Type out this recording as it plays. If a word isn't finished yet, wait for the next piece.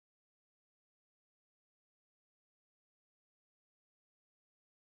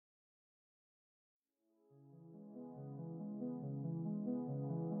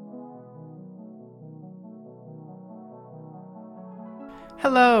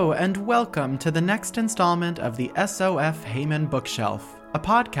Hello, and welcome to the next installment of the SOF Heyman Bookshelf, a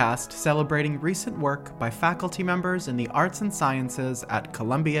podcast celebrating recent work by faculty members in the arts and sciences at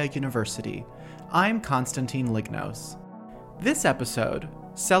Columbia University. I'm Konstantin Lignos. This episode,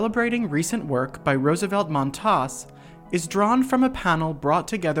 celebrating recent work by Roosevelt Montas, is drawn from a panel brought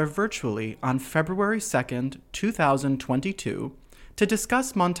together virtually on February 2nd, 2022, to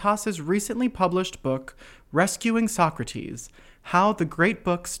discuss Montas's recently published book, Rescuing Socrates: How the Great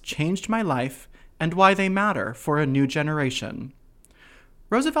Books Changed My Life and Why They Matter for a New Generation.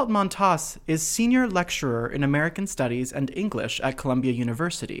 Roosevelt Montas is Senior Lecturer in American Studies and English at Columbia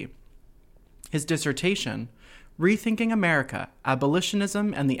University. His dissertation, Rethinking America,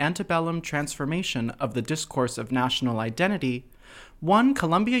 Abolitionism and the Antebellum Transformation of the Discourse of National Identity, won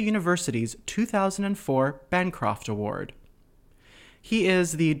Columbia University's 2004 Bancroft Award. He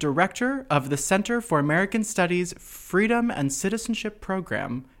is the director of the Center for American Studies Freedom and Citizenship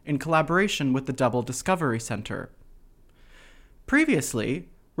Program in collaboration with the Double Discovery Center. Previously,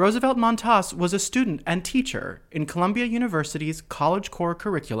 Roosevelt Montas was a student and teacher in Columbia University's College Core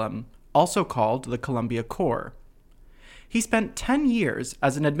curriculum, also called the Columbia Core. He spent 10 years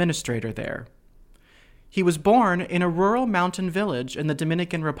as an administrator there. He was born in a rural mountain village in the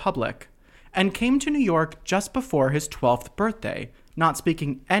Dominican Republic and came to New York just before his 12th birthday, not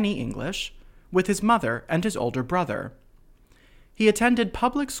speaking any English, with his mother and his older brother. He attended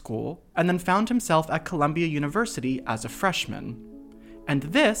public school and then found himself at Columbia University as a freshman. And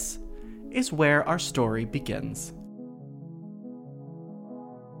this is where our story begins.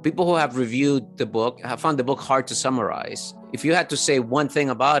 People who have reviewed the book have found the book hard to summarize. If you had to say one thing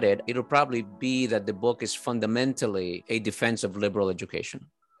about it, it'll probably be that the book is fundamentally a defense of liberal education.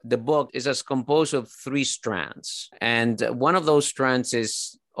 The book is composed of three strands, and one of those strands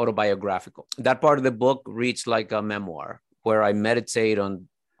is autobiographical. That part of the book reads like a memoir, where I meditate on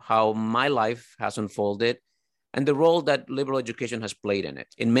how my life has unfolded and the role that liberal education has played in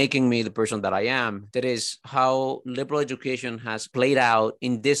it, in making me the person that I am. That is, how liberal education has played out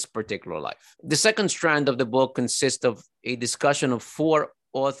in this particular life. The second strand of the book consists of a discussion of four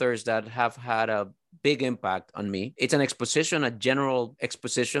authors that have had a big impact on me. It's an exposition, a general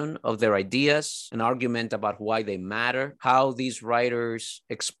exposition of their ideas, an argument about why they matter, how these writers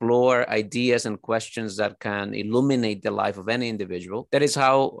explore ideas and questions that can illuminate the life of any individual. That is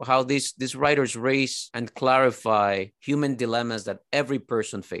how these writers raise and clarify human dilemmas that every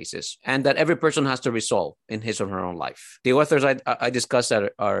person faces and that every person has to resolve in his or her own life. The authors I discussed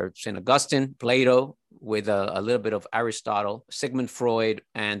are St. Augustine, Plato, with a little bit of Aristotle, Sigmund Freud,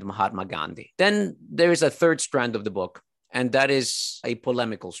 and Mahatma Gandhi. Then there is a third strand of the book, and that is a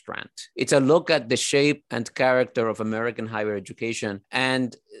polemical strand. It's a look at the shape and character of American higher education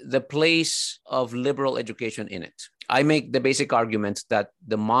and the place of liberal education in it. I make the basic argument that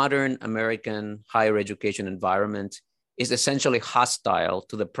the modern American higher education environment is essentially hostile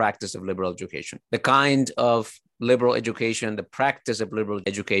to the practice of liberal education. The kind of liberal education, the practice of liberal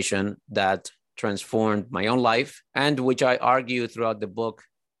education that transformed my own life, and which I argue throughout the book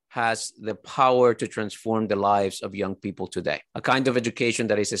has the power to transform the lives of young people today. A kind of education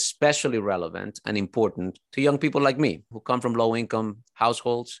that is especially relevant and important to young people like me, who come from low-income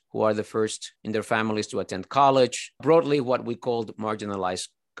households, who are the first in their families to attend college, broadly what we called marginalized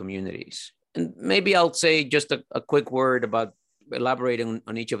communities. And maybe I'll say just a quick word about elaborating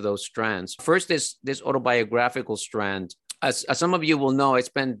on each of those strands. First is this autobiographical strand. As some of you will know, I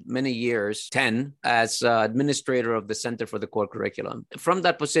spent many years, 10, as administrator of the Center for the Core Curriculum. From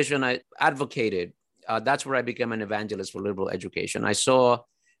that position, I advocated. That's where I became an evangelist for liberal education. I saw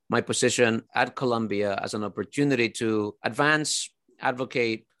my position at Columbia as an opportunity to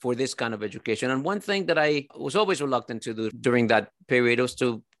advocate for this kind of education. And one thing that I was always reluctant to do during that period was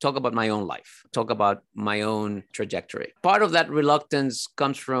to talk about my own life, talk about my own trajectory. Part of that reluctance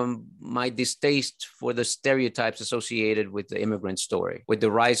comes from my distaste for the stereotypes associated with the immigrant story, with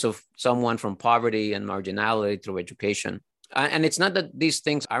the rise of someone from poverty and marginality through education. And it's not that these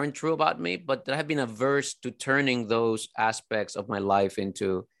things aren't true about me, but that I have been averse to turning those aspects of my life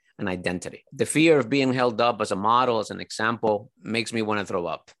into an identity. The fear of being held up as a model, as an example, makes me want to throw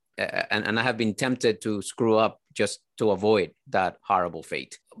up. And I have been tempted to screw up just to avoid that horrible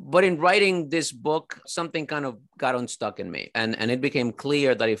fate. But in writing this book, something kind of got unstuck in me. And it became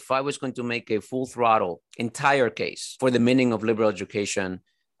clear that if I was going to make a full throttle, entire case for the meaning of liberal education,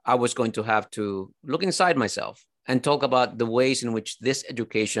 I was going to have to look inside myself and talk about the ways in which this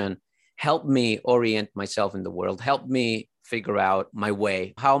education helped me orient myself in the world, helped me figure out my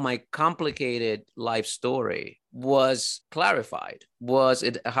way, how my complicated life story was clarified,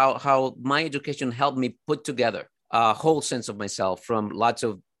 how my education helped me put together a whole sense of myself from lots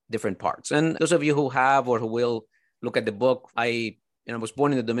of different parts. And those of you who have or who will look at the book, I was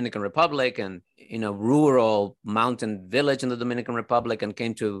born in the Dominican Republic and in a rural mountain village in the Dominican Republic, and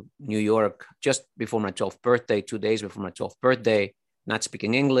came to New York just before my 12th birthday, 2 days before my 12th birthday, not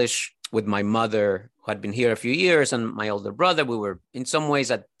speaking English, with my mother, who had been here a few years, and my older brother. We were in some ways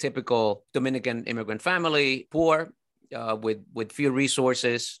a typical Dominican immigrant family, poor, with few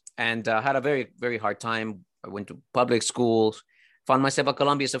resources, and had a very, very hard time. I went to public schools, found myself at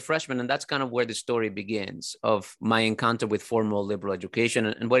Columbia as a freshman. And that's kind of where the story begins of my encounter with formal liberal education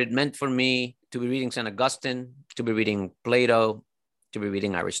and what it meant for me to be reading St. Augustine, to be reading Plato, to be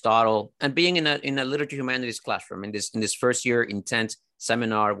reading Aristotle, and being in a literature humanities classroom in this first year intense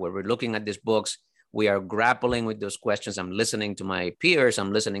seminar where we're looking at these books. We are grappling with those questions. I'm listening to my peers.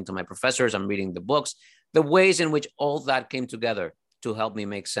 I'm listening to my professors. I'm reading the books, the ways in which all that came together to help me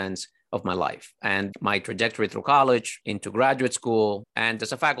make sense of my life and my trajectory through college, into graduate school, and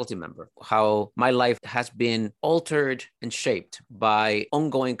as a faculty member, how my life has been altered and shaped by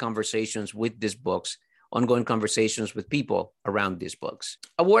ongoing conversations with these books, ongoing conversations with people around these books.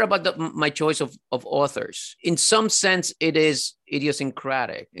 A word about my choice of authors. In some sense, it is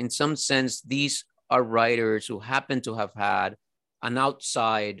idiosyncratic. In some sense, these are writers who happen to have had an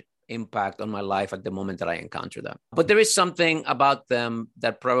outside impact on my life at the moment that I encounter them. But there is something about them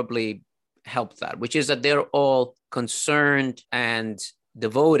that probably helped that, which is that they're all concerned and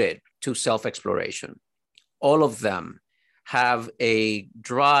devoted to self-exploration. All of them have a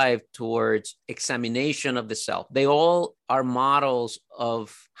drive towards examination of the self. They all are models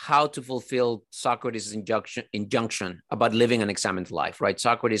of how to fulfill Socrates' injunction about living an examined life, right?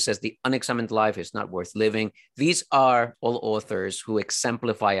 Socrates says the unexamined life is not worth living. These are all authors who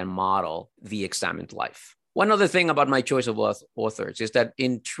exemplify and model the examined life. One other thing about my choice of authors is that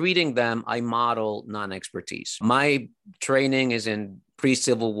in treating them, I model non-expertise. My training is in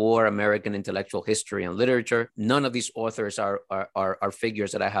pre-Civil War American intellectual history and literature. None of these authors are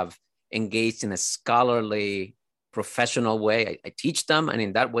figures that I have engaged in a scholarly, professional way. I teach them, and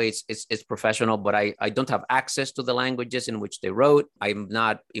in that way, it's professional, but I don't have access to the languages in which they wrote. I'm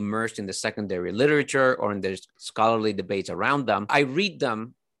not immersed in the secondary literature or in the scholarly debates around them. I read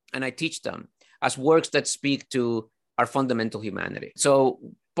them and I teach them as works that speak to our fundamental humanity. So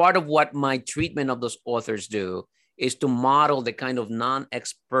part of what my treatment of those authors do is to model the kind of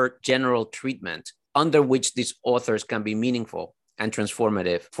non-expert general treatment under which these authors can be meaningful and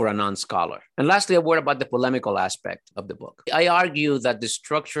transformative for a non-scholar. And lastly, a word about the polemical aspect of the book. I argue that the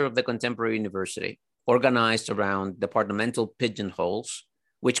structure of the contemporary university, organized around departmental pigeonholes,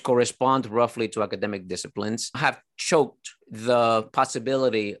 which correspond roughly to academic disciplines, have choked the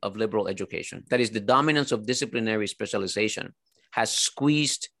possibility of liberal education. That is, the dominance of disciplinary specialization has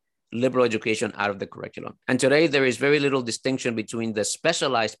squeezed liberal education out of the curriculum. And today, there is very little distinction between the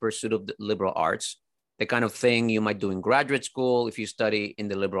specialized pursuit of the liberal arts, the kind of thing you might do in graduate school if you study in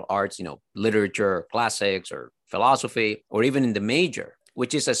the liberal arts, literature, classics, or philosophy, or even in the major,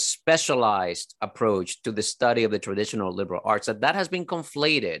 which is a specialized approach to the study of the traditional liberal arts, that has been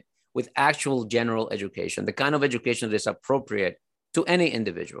conflated with actual general education, the kind of education that is appropriate to any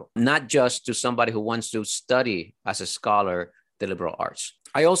individual, not just to somebody who wants to study as a scholar the liberal arts.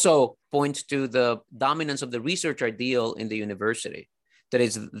 I also point to the dominance of the research ideal in the university. That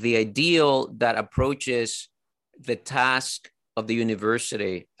is, the ideal that approaches the task of the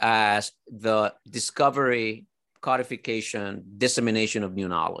university as the discovery, codification, dissemination of new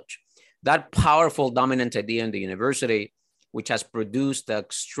knowledge. That powerful dominant idea in the university, which has produced the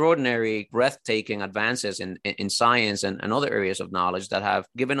extraordinary, breathtaking advances in science and other areas of knowledge that have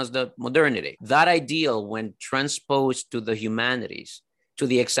given us the modernity. That ideal, when transposed to the humanities, to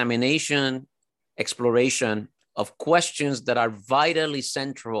the examination, exploration of questions that are vitally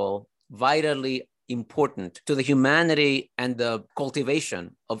central, vitally important to the humanity and the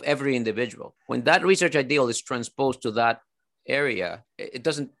cultivation of every individual. When that research ideal is transposed to that area, it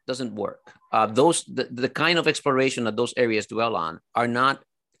doesn't work. The kind of exploration that those areas dwell on are not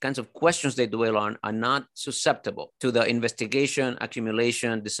kinds of questions they dwell on are not susceptible to the investigation,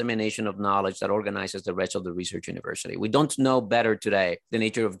 accumulation, dissemination of knowledge that organizes the rest of the research university. We don't know better today the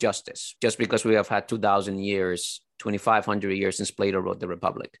nature of justice, just because we have had 2,000 years, 2,500 years since Plato wrote the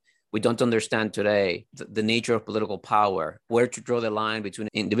Republic. We don't understand today the nature of political power, where to draw the line between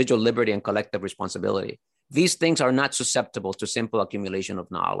individual liberty and collective responsibility. These things are not susceptible to simple accumulation of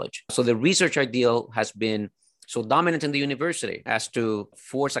knowledge. So the research ideal has been so dominant in the university as to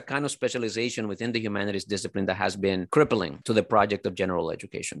force a kind of specialization within the humanities discipline that has been crippling to the project of general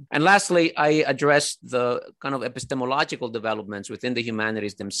education. And lastly, I addressed the kind of epistemological developments within the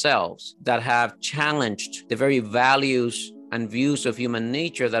humanities themselves that have challenged the very values and views of human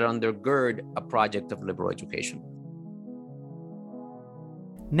nature that undergird a project of liberal education.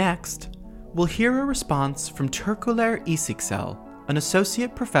 Next, we'll hear a response from Turkuler Isiksel, an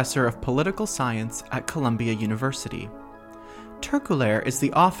associate professor of political science at Columbia University. Turkuler is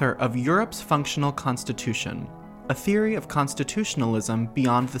the author of Europe's Functional Constitution, a theory of constitutionalism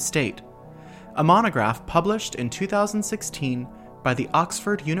beyond the state, a monograph published in 2016 by the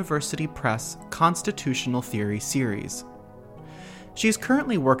Oxford University Press Constitutional Theory series. She is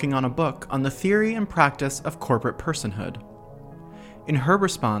currently working on a book on the theory and practice of corporate personhood. In her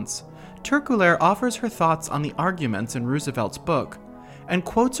response, Turkuler offers her thoughts on the arguments in Roosevelt's book and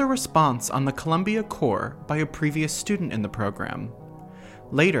quotes a response on the Columbia Core by a previous student in the program.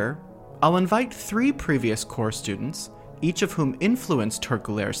 Later, I'll invite 3 previous core students, each of whom influenced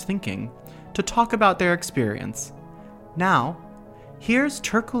Turkuler's thinking, to talk about their experience. Now, here's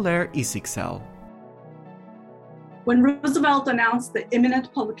Turkuler Isiksel. When Roosevelt announced the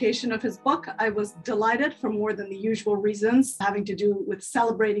imminent publication of his book, I was delighted for more than the usual reasons, having to do with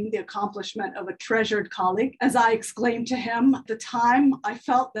celebrating the accomplishment of a treasured colleague. As I exclaimed to him at the time, I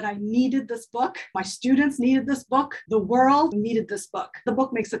felt that I needed this book. My students needed this book. The world needed this book. The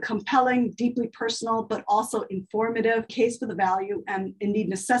book makes a compelling, deeply personal, but also informative case for the value and indeed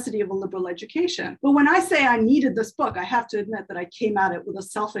necessity of a liberal education. But when I say I needed this book, I have to admit that I came at it with a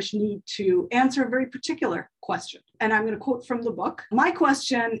selfish need to answer a very particular question. And I'm going to quote from the book. My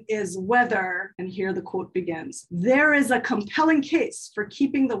question is whether, and here the quote begins, there is a compelling case for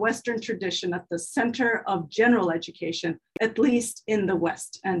keeping the Western tradition at the center of general education, at least in the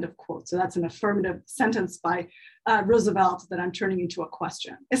West, end of quote. So that's an affirmative sentence by Roosevelt that I'm turning into a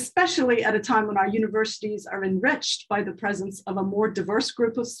question, especially at a time when our universities are enriched by the presence of a more diverse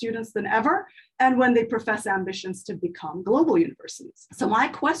group of students than ever, and when they profess ambitions to become global universities. So my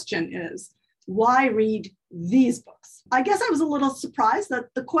question is, why read these books? I guess I was a little surprised that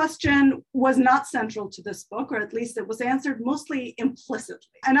the question was not central to this book, or at least it was answered mostly implicitly.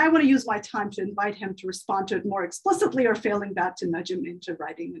 And I want to use my time to invite him to respond to it more explicitly, or failing that, to nudge him into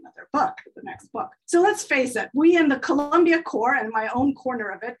writing another book, the next book. So let's face it, we in the Columbia Core, and my own corner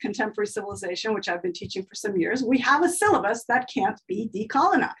of it, Contemporary Civilization, which I've been teaching for some years, we have a syllabus that can't be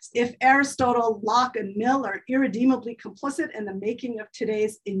decolonized. If Aristotle, Locke, and Mill are irredeemably complicit in the making of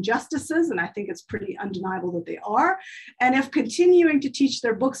today's injustices, and I think it's pretty undeniable that they are, and if continuing to teach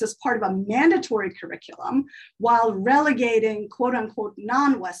their books as part of a mandatory curriculum while relegating quote unquote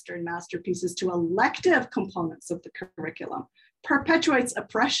non-Western masterpieces to elective components of the curriculum perpetuates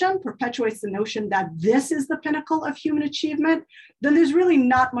oppression, perpetuates the notion that this is the pinnacle of human achievement, then there's really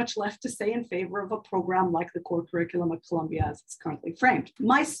not much left to say in favor of a program like the core curriculum at Columbia as it's currently framed.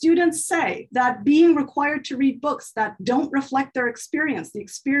 My students say that being required to read books that don't reflect their experience, the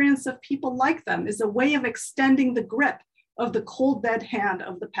experience of people like them, is a way of extending the grip of the cold dead hand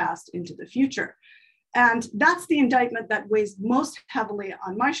of the past into the future. And that's the indictment that weighs most heavily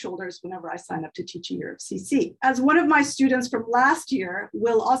on my shoulders whenever I sign up to teach a year of CC. As one of my students from last year,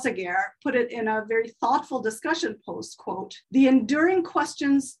 Will Osager, put it in a very thoughtful discussion post, quote, "The enduring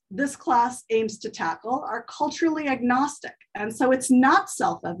questions this class aims to tackle are culturally agnostic, and so it's not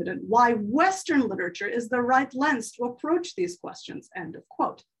self-evident why Western literature is the right lens to approach these questions," end of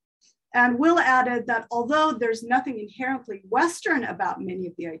quote. And Will added that although there's nothing inherently Western about many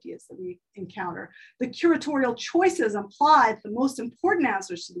of the ideas that we encounter, the curatorial choices imply the most important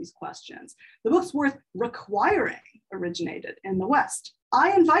answers to these questions, the books worth requiring, originated in the West.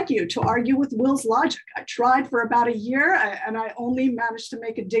 I invite you to argue with Will's logic. I tried for about a year and I only managed to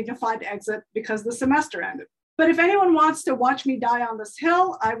make a dignified exit because the semester ended. But if anyone wants to watch me die on this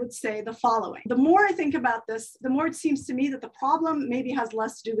hill, I would say the following. The more I think about this, the more it seems to me that the problem maybe has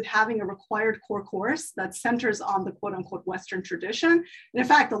less to do with having a required core course that centers on the quote unquote Western tradition. And in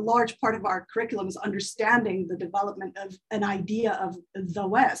fact, a large part of our curriculum is understanding the development of an idea of the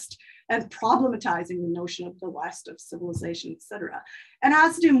West and problematizing the notion of the West, of civilization, et cetera. And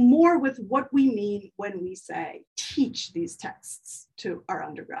has to do more with what we mean when we say teach these texts to our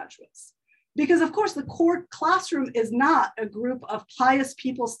undergraduates. Because of course, the core classroom is not a group of pious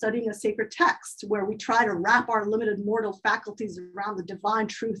people studying a sacred text where we try to wrap our limited mortal faculties around the divine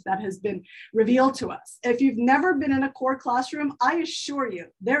truth that has been revealed to us. If you've never been in a core classroom, I assure you,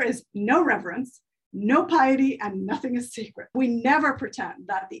 there is no reverence, no piety, and nothing is secret. We never pretend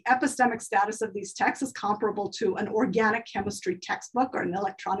that the epistemic status of these texts is comparable to an organic chemistry textbook or an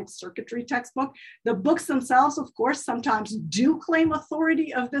electronic circuitry textbook. The books themselves, of course, sometimes do claim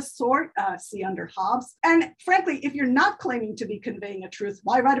authority of this sort, see under Hobbes. And frankly, if you're not claiming to be conveying a truth,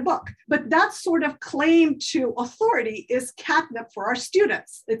 why write a book? But that sort of claim to authority is catnip for our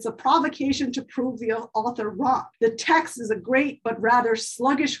students. It's a provocation to prove the author wrong. The text is a great but rather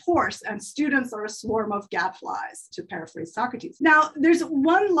sluggish horse, and students are a swarm of gadflies, to paraphrase Socrates. Now, there's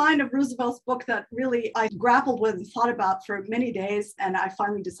one line of Roosevelt's book that really I grappled with and thought about for many days, and I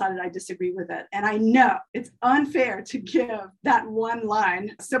finally decided I disagree with it. And I know it's unfair to give that one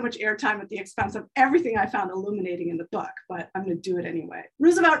line so much airtime at the expense of everything I found illuminating in the book, but I'm going to do it anyway.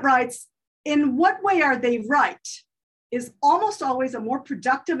 Roosevelt writes, "In what way are they right is almost always a more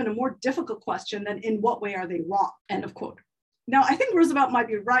productive and a more difficult question than in what way are they wrong?" End of quote. Now, I think Roosevelt might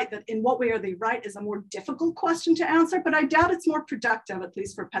be right that in what way are they right is a more difficult question to answer, but I doubt it's more productive, at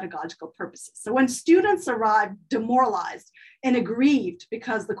least for pedagogical purposes. So when students arrive demoralized and aggrieved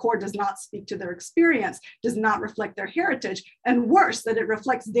because the core does not speak to their experience, does not reflect their heritage, and worse, that it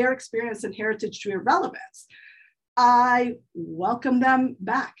reflects their experience and heritage to irrelevance, I welcome them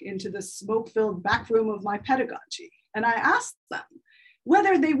back into the smoke-filled back room of my pedagogy. And I ask them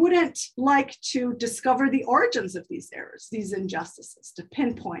whether they wouldn't like to discover the origins of these errors, these injustices, to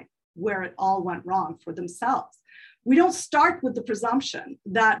pinpoint where it all went wrong for themselves. We don't start with the presumption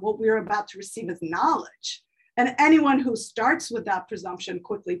that what we're about to receive is knowledge. And anyone who starts with that presumption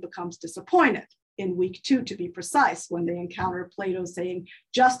quickly becomes disappointed. In week 2, to be precise, when they encounter Plato saying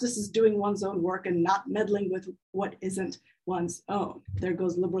justice is doing one's own work and not meddling with what isn't one's own. There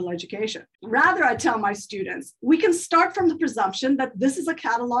goes liberal education. Rather, I tell my students, we can start from the presumption that this is a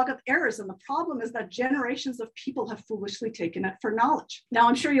catalog of errors, and the problem is that generations of people have foolishly taken it for knowledge. Now,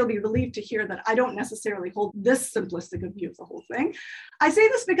 I'm sure you'll be relieved to hear that I don't necessarily hold this simplistic a view of the whole thing. I say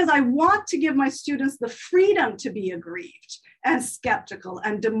this because I want to give my students the freedom to be aggrieved and skeptical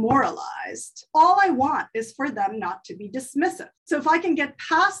and demoralized. All I want is for them not to be dismissive. So if I can get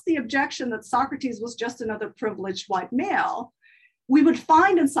past the objection that Socrates was just another privileged white male, we would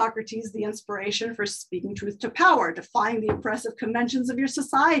find in Socrates the inspiration for speaking truth to power, defying the oppressive conventions of your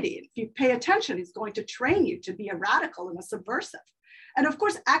society. And if you pay attention, he's going to train you to be a radical and a subversive. And of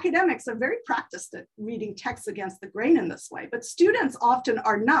course, academics are very practiced at reading texts against the grain in this way, but students often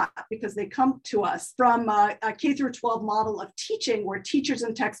are not, because they come to us from a K through 12 model of teaching where teachers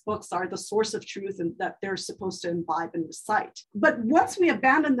and textbooks are the source of truth and that they're supposed to imbibe and recite. But once we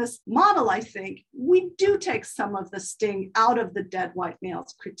abandon this model, I think we do take some of the sting out of the dead white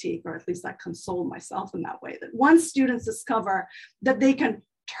male's critique, or at least I console myself in that way, that once students discover that they can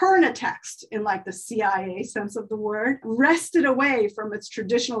turn a text in like the CIA sense of the word, wrest it away from its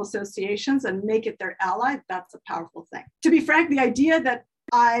traditional associations and make it their ally, that's a powerful thing. To be frank, the idea that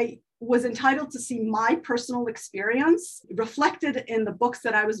I was entitled to see my personal experience reflected in the books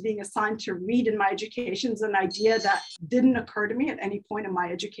that I was being assigned to read in my education is an idea that didn't occur to me at any point in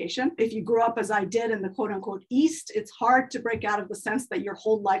my education. If you grew up as I did in the quote unquote East, it's hard to break out of the sense that your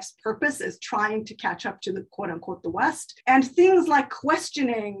whole life's purpose is trying to catch up to the quote unquote the West. And things like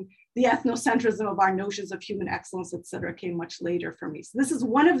questioning the ethnocentrism of our notions of human excellence, et cetera, came much later for me. So this is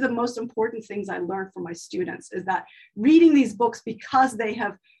one of the most important things I learned from my students, is that reading these books because they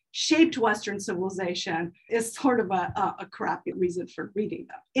have shaped Western civilization is sort of a crappy reason for reading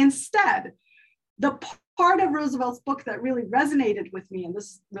them. Instead, the part of Roosevelt's book that really resonated with me, and this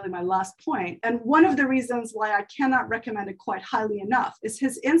is really my last point, and one of the reasons why I cannot recommend it quite highly enough, is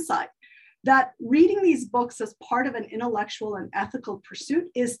his insight that reading these books as part of an intellectual and ethical pursuit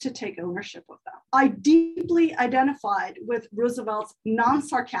is to take ownership of them. I deeply identified with Roosevelt's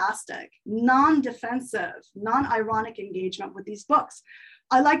non-sarcastic, non-defensive, non-ironic engagement with these books.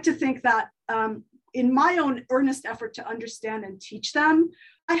 I like to think that in my own earnest effort to understand and teach them,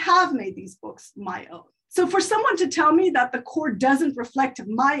 I have made these books my own. So for someone to tell me that the core doesn't reflect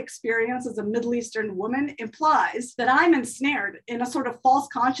my experience as a Middle Eastern woman implies that I'm ensnared in a sort of false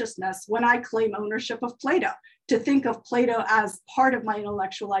consciousness when I claim ownership of Plato, to think of Plato as part of my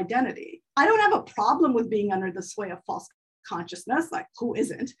intellectual identity. I don't have a problem with being under the sway of false consciousness, like who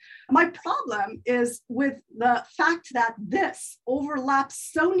isn't? My problem is with the fact that this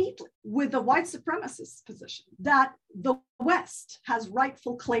overlaps so neatly with the white supremacist position that the West has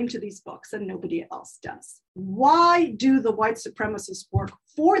rightful claim to these books and nobody else does. Why do the white supremacists work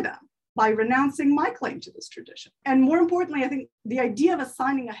for them by renouncing my claim to this tradition. And more importantly, I think the idea of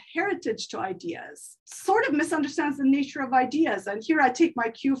assigning a heritage to ideas sort of misunderstands the nature of ideas. And here I take my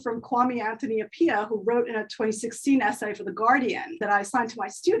cue from Kwame Anthony Appiah, who wrote in a 2016 essay for The Guardian that I assigned to my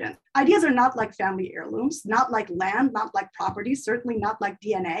students. Ideas are not like family heirlooms, not like land, not like property, certainly not like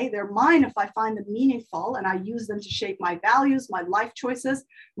DNA. They're mine if I find them meaningful and I use them to shape my values, my life choices,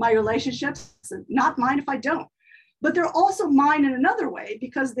 my relationships, not mine if I don't. But they're also mine in another way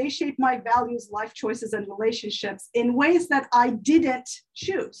because they shape my values, life choices, and relationships in ways that I didn't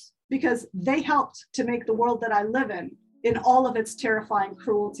choose because they helped to make the world that I live in all of its terrifying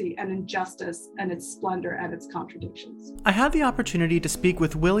cruelty and injustice and its splendor and its contradictions. I had the opportunity to speak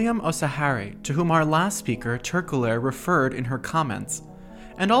with William Osahari, to whom our last speaker, Turkulair, referred in her comments,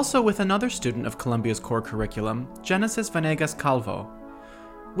 and also with another student of Columbia's core curriculum, Genesis Vanegas Calvo.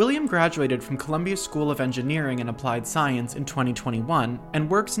 William graduated from Columbia School of Engineering and Applied Science in 2021 and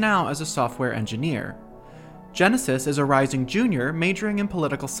works now as a software engineer. Genesis is a rising junior majoring in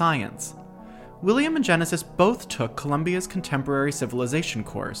political science. William and Genesis both took Columbia's Contemporary Civilization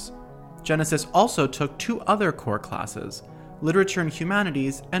course. Genesis also took 2 other core classes, Literature and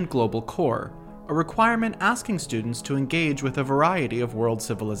Humanities and Global Core, a requirement asking students to engage with a variety of world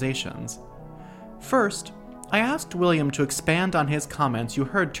civilizations. First, I asked William to expand on his comments you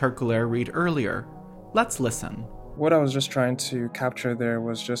heard Turkulair read earlier. Let's listen. What I was just trying to capture there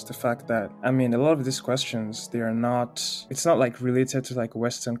was just the fact that, a lot of these questions, it's not like related to like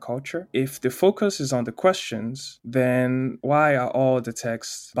Western culture. If the focus is on the questions, then why are all the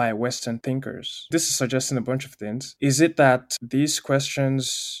texts by Western thinkers? This is suggesting a bunch of things. Is it that these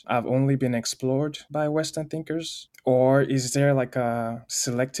questions have only been explored by Western thinkers? Or is there like a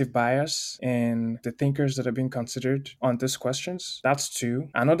selective bias in the thinkers that are being considered on these questions? That's 2.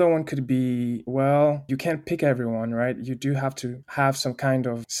 Another one could be, well, you can't pick everyone, right? You do have to have some kind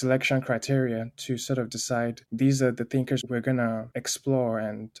of selection criteria to sort of decide these are the thinkers we're going to explore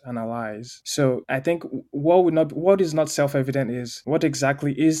and analyze. So I think what is not self-evident is what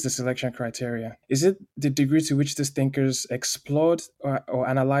exactly is the selection criteria? Is it the degree to which these thinkers explored or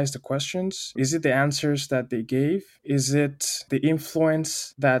analyzed the questions? Is it the answers that they gave? Is it the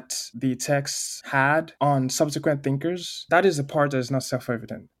influence that the texts had on subsequent thinkers? That is the part that is not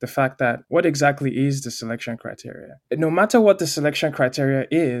self-evident. The fact that what exactly is the selection criteria? No matter what the selection criteria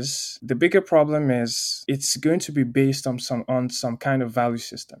is, the bigger problem is it's going to be based on some kind of value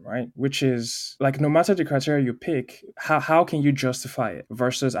system, right? Which is like no matter the criteria you pick, how can you justify it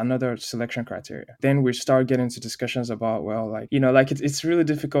versus another selection criteria? Then we start getting into discussions about, it's really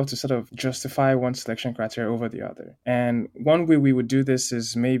difficult to sort of justify one selection criteria over the other. And one way we would do this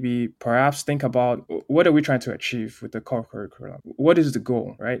is maybe perhaps think about what are we trying to achieve with the core curriculum? What is the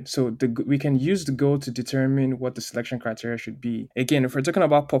goal, right? So we can use the goal to determine what the selection criteria should be. Again, if we're talking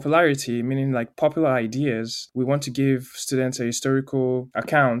about popularity, meaning like popular ideas, we want to give students a historical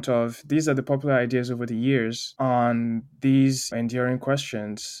account of these are the popular ideas over the years on these enduring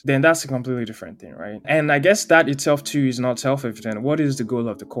questions, then that's a completely different thing, right? And I guess that itself too is not self-evident. What is the goal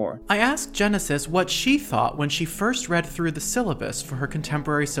of the core? I asked Genesis what she thought when she first read through the syllabus for her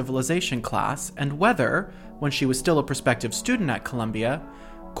Contemporary Civilization class and whether, when she was still a prospective student at Columbia,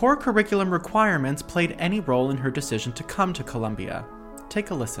 core curriculum requirements played any role in her decision to come to Columbia.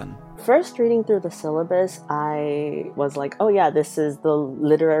 Take a listen. First reading through the syllabus, I was like, oh yeah, this is the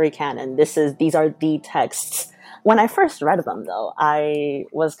literary canon. These are the texts. When I first read them, though, I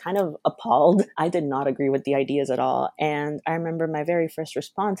was kind of appalled. I did not agree with the ideas at all. And I remember my very first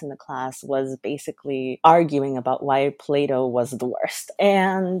response in the class was basically arguing about why Plato was the worst.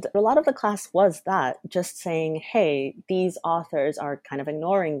 And a lot of the class was that, just saying, hey, these authors are kind of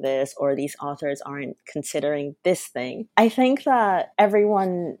ignoring this, or these authors aren't considering this thing. I think that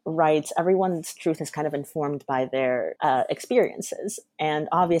everyone's truth is kind of informed by their experiences. And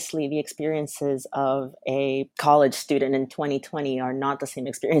obviously the experiences of a college student in 2020 are not the same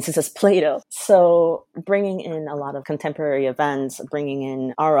experiences as Plato. So bringing in a lot of contemporary events, bringing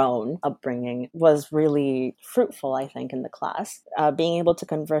in our own upbringing was really fruitful, I think, in the class. Being able to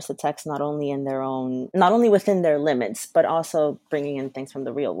converse the text not only within their limits, but also bringing in things from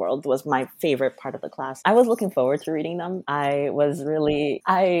the real world was my favorite part of the class. I was looking forward to reading them. I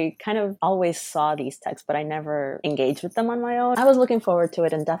kind of always saw these texts, but I never engaged with them on my own. I was looking forward to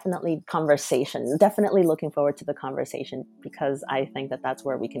it, and definitely looking forward to the conversation, because I think that that's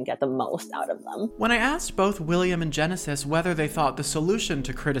where we can get the most out of them. When I asked both William and Genesis whether they thought the solution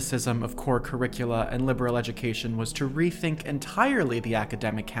to criticism of core curricula and liberal education was to rethink entirely the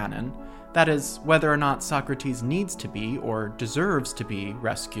academic canon, that is, whether or not Socrates needs to be or deserves to be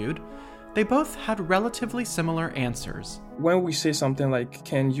rescued, They both had relatively similar answers. When we say something like,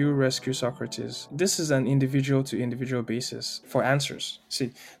 can you rescue Socrates? This is an individual to individual basis for answers.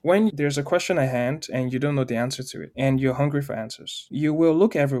 See, when there's a question at hand and you don't know the answer to it, and you're hungry for answers, you will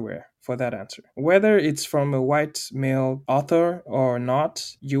look everywhere for that answer. Whether it's from a white male author or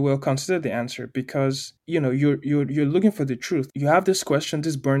not, you will consider the answer because, you're looking for the truth. You have this question,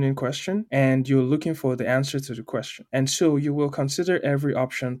 this burning question, and you're looking for the answer to the question. And so you will consider every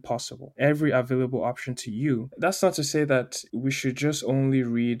option possible, every available option to you. That's not to say that we should just only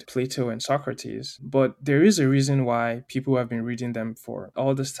read Plato and Socrates, but there is a reason why people have been reading them for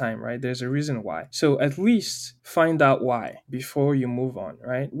all this time, right? There's a reason why. So at least find out why before you move on,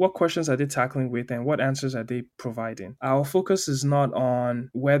 right? What questions are they tackling with and what answers are they providing? Our focus is not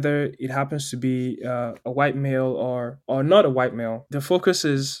on whether it happens to be a white male or not a white male. The focus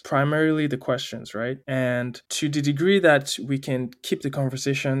is primarily the questions, right? And to the degree that we can keep the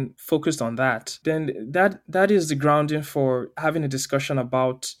conversation focused on that, then that is the grounding for having a discussion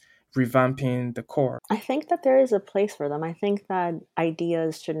about revamping the core. I think that there is a place for them. I think that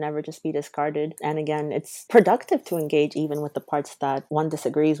ideas should never just be discarded. And again, it's productive to engage even with the parts that one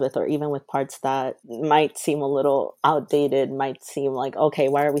disagrees with, or even with parts that might seem a little outdated, might seem like, okay,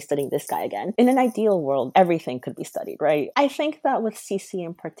 why are we studying this guy again? In an ideal world, everything could be studied, right? I think that with CC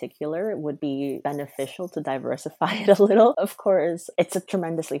in particular, it would be beneficial to diversify it a little. Of course, it's a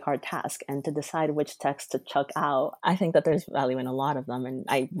tremendously hard task, and to decide which text to chuck out, I think that there's value in a lot of them, and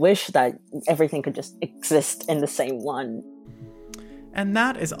I wish that everything could just exist in the same one. And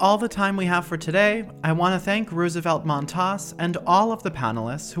that is all the time we have for today. I want to thank Roosevelt Montas and all of the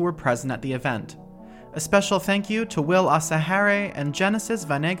panelists who were present at the event. A special thank you to Will Asahare and Genesis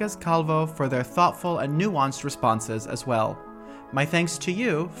Vanegas Calvo for their thoughtful and nuanced responses as well. My thanks to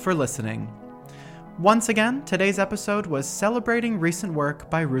you for listening. Once again, today's episode was celebrating recent work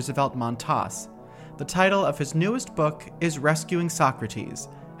by Roosevelt Montas. The title of his newest book is Rescuing Socrates: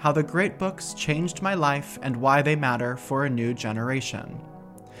 How the Great Books Changed My Life and Why They Matter for a New Generation.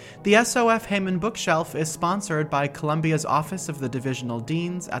 The SOF Heyman Bookshelf is sponsored by Columbia's Office of the Divisional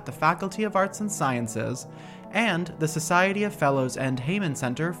Deans at the Faculty of Arts and Sciences and the Society of Fellows and Heyman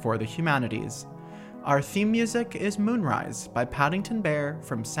Center for the Humanities. Our theme music is Moonrise by Paddington Bear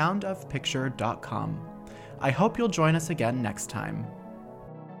from soundofpicture.com. I hope you'll join us again next time.